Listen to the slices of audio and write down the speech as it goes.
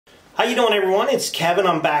How you doing, everyone? It's Kevin.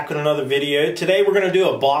 I'm back with another video. Today we're going to do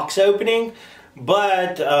a box opening,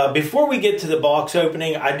 but before we get to the box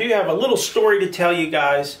opening, I do have a little story to tell you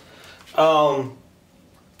guys. One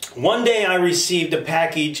day I received a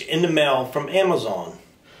package in the mail from Amazon,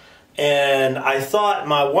 and I thought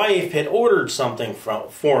my wife had ordered something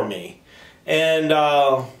for me,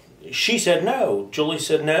 and she said no. Julie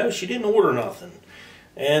said no, she didn't order nothing.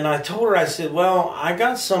 And I told her, I said, well, I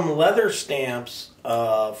got some leather stamps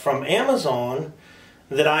from Amazon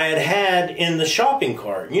that I had in the shopping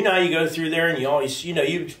cart. You know how you go through there and you always,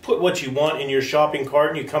 you put what you want in your shopping cart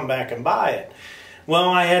and you come back and buy it. Well,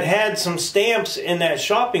 I had some stamps in that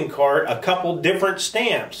shopping cart, a couple different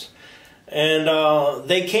stamps. And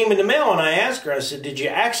they came in the mail, and I asked her, I said, did you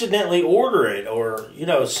accidentally order it? Or,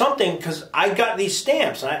 something, because I got these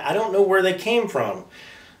stamps. I don't know where they came from.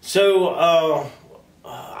 So,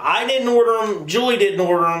 I didn't order them. Julie didn't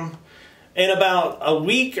order them. And about a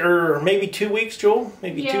week or maybe 2 weeks, Joel,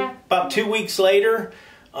 about 2 weeks later,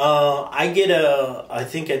 I get I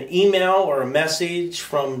think an email or a message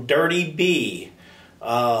from Dirty B.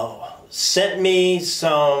 Sent me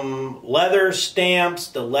some leather stamps,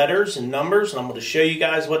 the letters and numbers, and I'm going to show you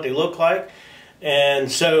guys what they look like.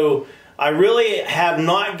 And so I really have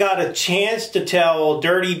not got a chance to tell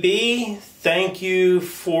Dirty B, thank you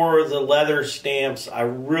for the leather stamps. I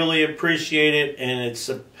really appreciate it, and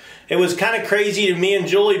it was kind of crazy to me and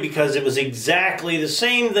Julie because it was exactly the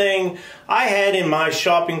same thing I had in my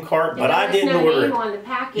shopping cart, but I didn't order it. There was no name on the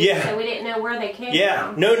package, so we didn't know where they came from.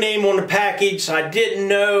 Yeah, no name on the package, so I didn't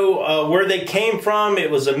know where they came from. It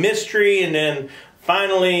was a mystery, and then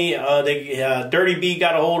finally Dirty B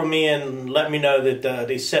got a hold of me and let me know that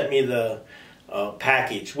they sent me the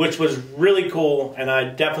package, which was really cool, and I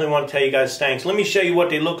definitely want to tell you guys thanks. Let me show you what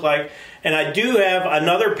they look like. And I do have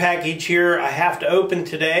another package here I have to open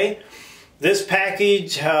today. This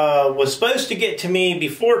package was supposed to get to me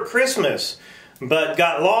before Christmas, but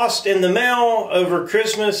got lost in the mail over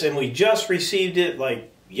Christmas, and we just received it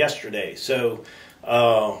like yesterday. So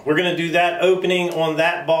we're going to do that opening on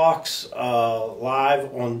that box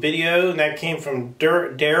live on video. And that came from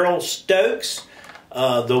Drayl Stokes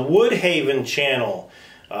the WoodHaven channel.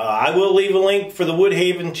 I will leave a link for the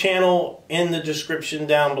WoodHaven channel in the description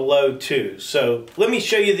down below too. So let me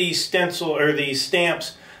show you these these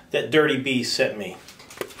stamps that Dirty B sent me.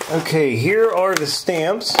 Okay, here are the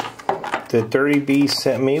stamps that Dirty B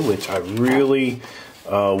sent me, which I really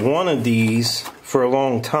wanted these for a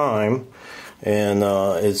long time. And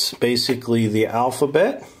it's basically the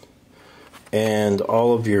alphabet and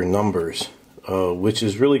all of your numbers, which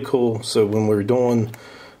is really cool. So when we're doing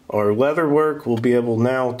our leather work, we'll be able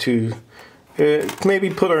now to maybe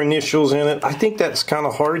put our initials in it. I think that's kind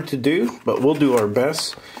of hard to do, but we'll do our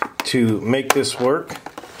best to make this work.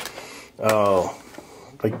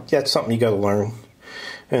 Like that's something you got to learn.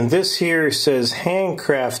 And this here says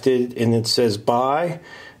handcrafted, and it says by.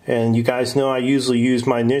 And you guys know I usually use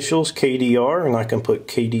my initials, KDR, and I can put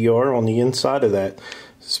KDR on the inside of that.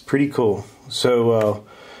 It's pretty cool. So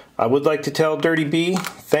I would like to tell Dirty B,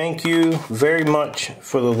 thank you very much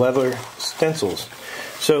for the leather stencils.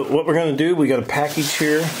 So what we're going to do, we got a package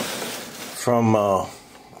here from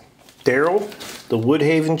Drayl, the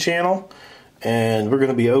WoodHaven channel, and we're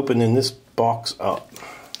going to be opening this box up.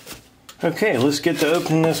 Okay, let's get to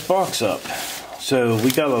opening this box up. So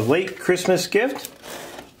we got a late Christmas gift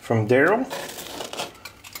from Drayl.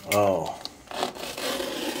 Oh,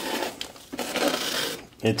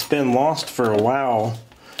 it's been lost for a while.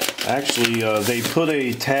 Actually, they put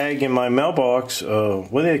a tag in my mailbox.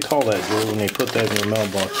 What do they call that, Joel, when they put that in your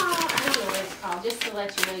mailbox? I don't know what it's called, just to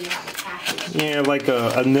let you know you have a package. Yeah, like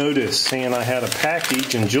a notice saying I had a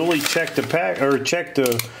package, and Julie checked took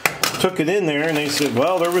it in there, and they said,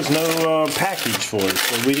 well, there was no package for it,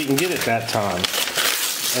 so we didn't get it that time.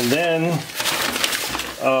 And then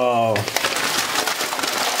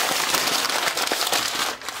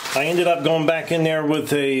I ended up going back in there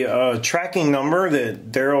with a tracking number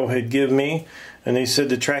that Drayl had given me, and they said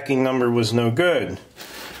the tracking number was no good.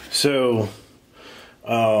 So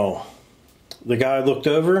the guy looked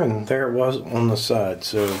over, and there it was on the side.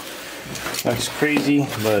 So that's crazy,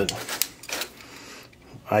 but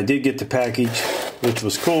I did get the package, which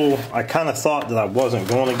was cool. I kind of thought that I wasn't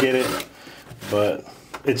going to get it, but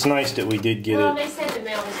it's nice that we did get it. Well, they said the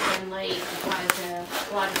mail was been late because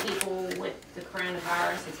a lot of people with the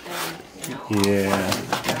coronavirus has been, yeah,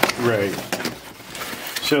 right.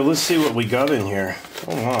 So let's see what we got in here.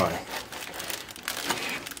 Oh my.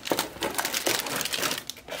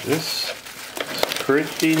 This is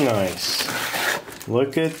pretty nice.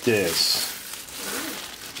 Look at this.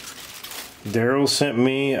 Drayl sent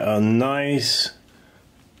me a nice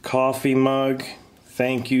coffee mug.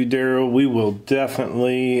 Thank you, Drayl. We will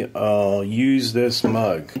definitely use this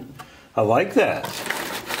mug. I like that.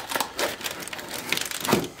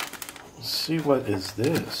 Let's see, what is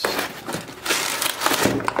this?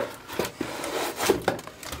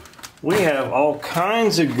 We have all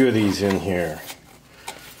kinds of goodies in here.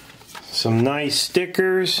 Some nice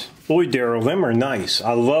stickers. Boy, Drayl, them are nice.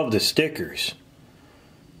 I love the stickers.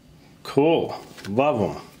 Cool. Love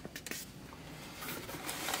them.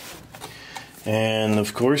 And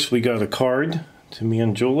of course, we got a card to me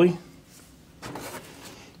and Julie.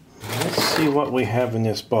 Let's see what we have in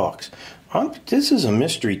this box. This is a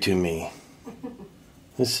mystery to me.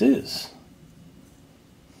 This is.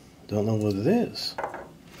 Don't know what it is.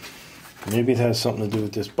 Maybe it has something to do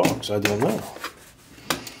with this box. I don't know.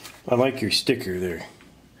 I like your sticker there.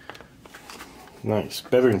 Nice.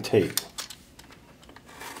 Better than tape.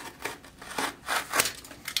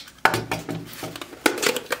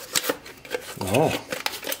 Oh.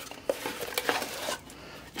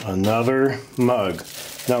 Another mug.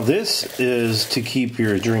 Now this is to keep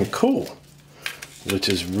your drink cool, which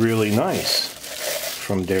is really nice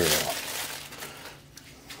from Drayl.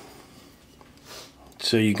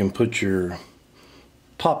 So you can put your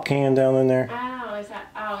pop can down in there. Oh, is that?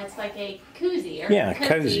 Oh, it's like a koozie or yeah,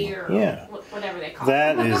 cozy or yeah, whatever they call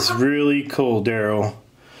that. it. That is really cool, Drayl.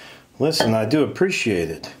 Listen, I do appreciate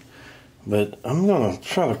it, but I'm gonna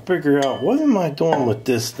try to figure out what am I doing with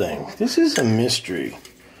this thing. This is a mystery.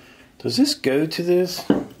 Does this go to this?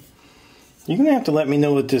 You're gonna have to let me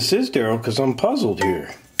know what this is, Drayl, because I'm puzzled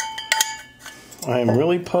here. I am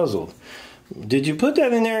really puzzled. Did you put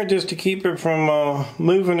that in there just to keep it from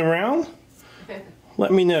moving around?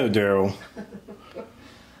 Let me know, Drayl.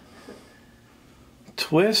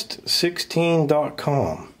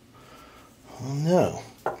 Twist16.com. Oh no.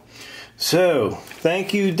 So,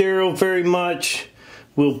 thank you, Drayl, very much.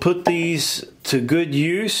 We'll put these to good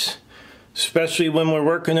use, especially when we're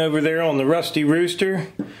working over there on the Rusty Rooster.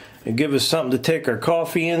 And give us something to take our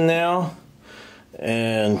coffee in now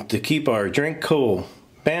and to keep our drink cool.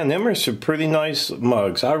 Man, them are some pretty nice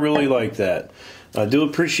mugs. I really like that. I do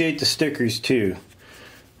appreciate the stickers too.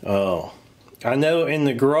 I know in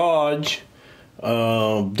the garage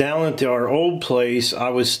down at our old place, I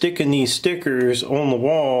was sticking these stickers on the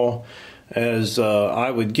wall as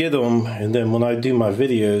I would get them, and then when I do my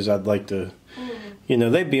videos, I'd like to, you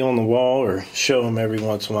know, they'd be on the wall or show them every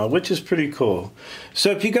once in a while, which is pretty cool.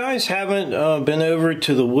 So if you guys haven't been over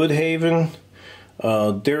to the WoodHaven,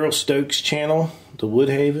 Drayl Stokes channel, the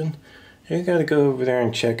WoodHaven, you got to go over there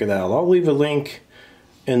and check it out. I'll leave a link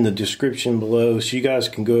in the description below so you guys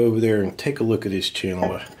can go over there and take a look at his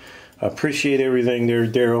channel. I appreciate everything there,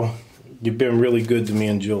 Drayl. You've been really good to me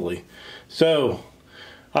and Julie. So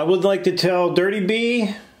I would like to tell Dirty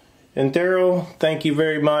B and Drayl, thank you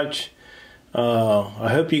very much. I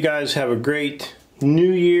hope you guys have a great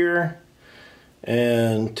new year,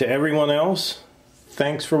 and to everyone else,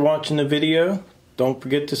 thanks for watching the video. Don't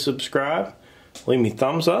forget to subscribe. Leave me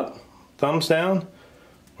thumbs up, thumbs down,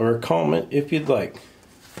 or a comment if you'd like.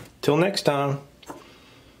 Till next time.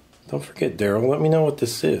 Don't forget, Drayl, let me know what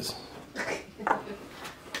this is.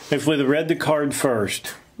 If we'd have read the card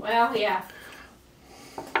first. Well, yeah.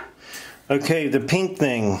 Okay, the pink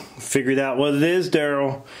thing. Figured out what it is,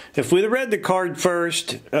 Drayl. If we'd have read the card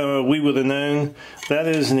first, we would have known that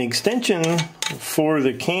is an extension for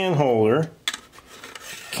the can holder,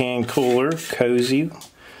 can cooler, cozy,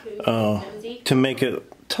 to make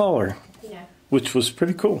it taller, yeah, which was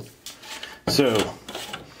pretty cool. So,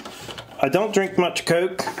 I don't drink much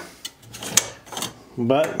Coke,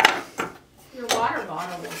 but your water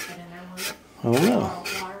bottle will fit in there. I don't know.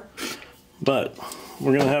 But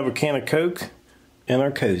we're going to have a can of Coke and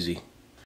our cozy.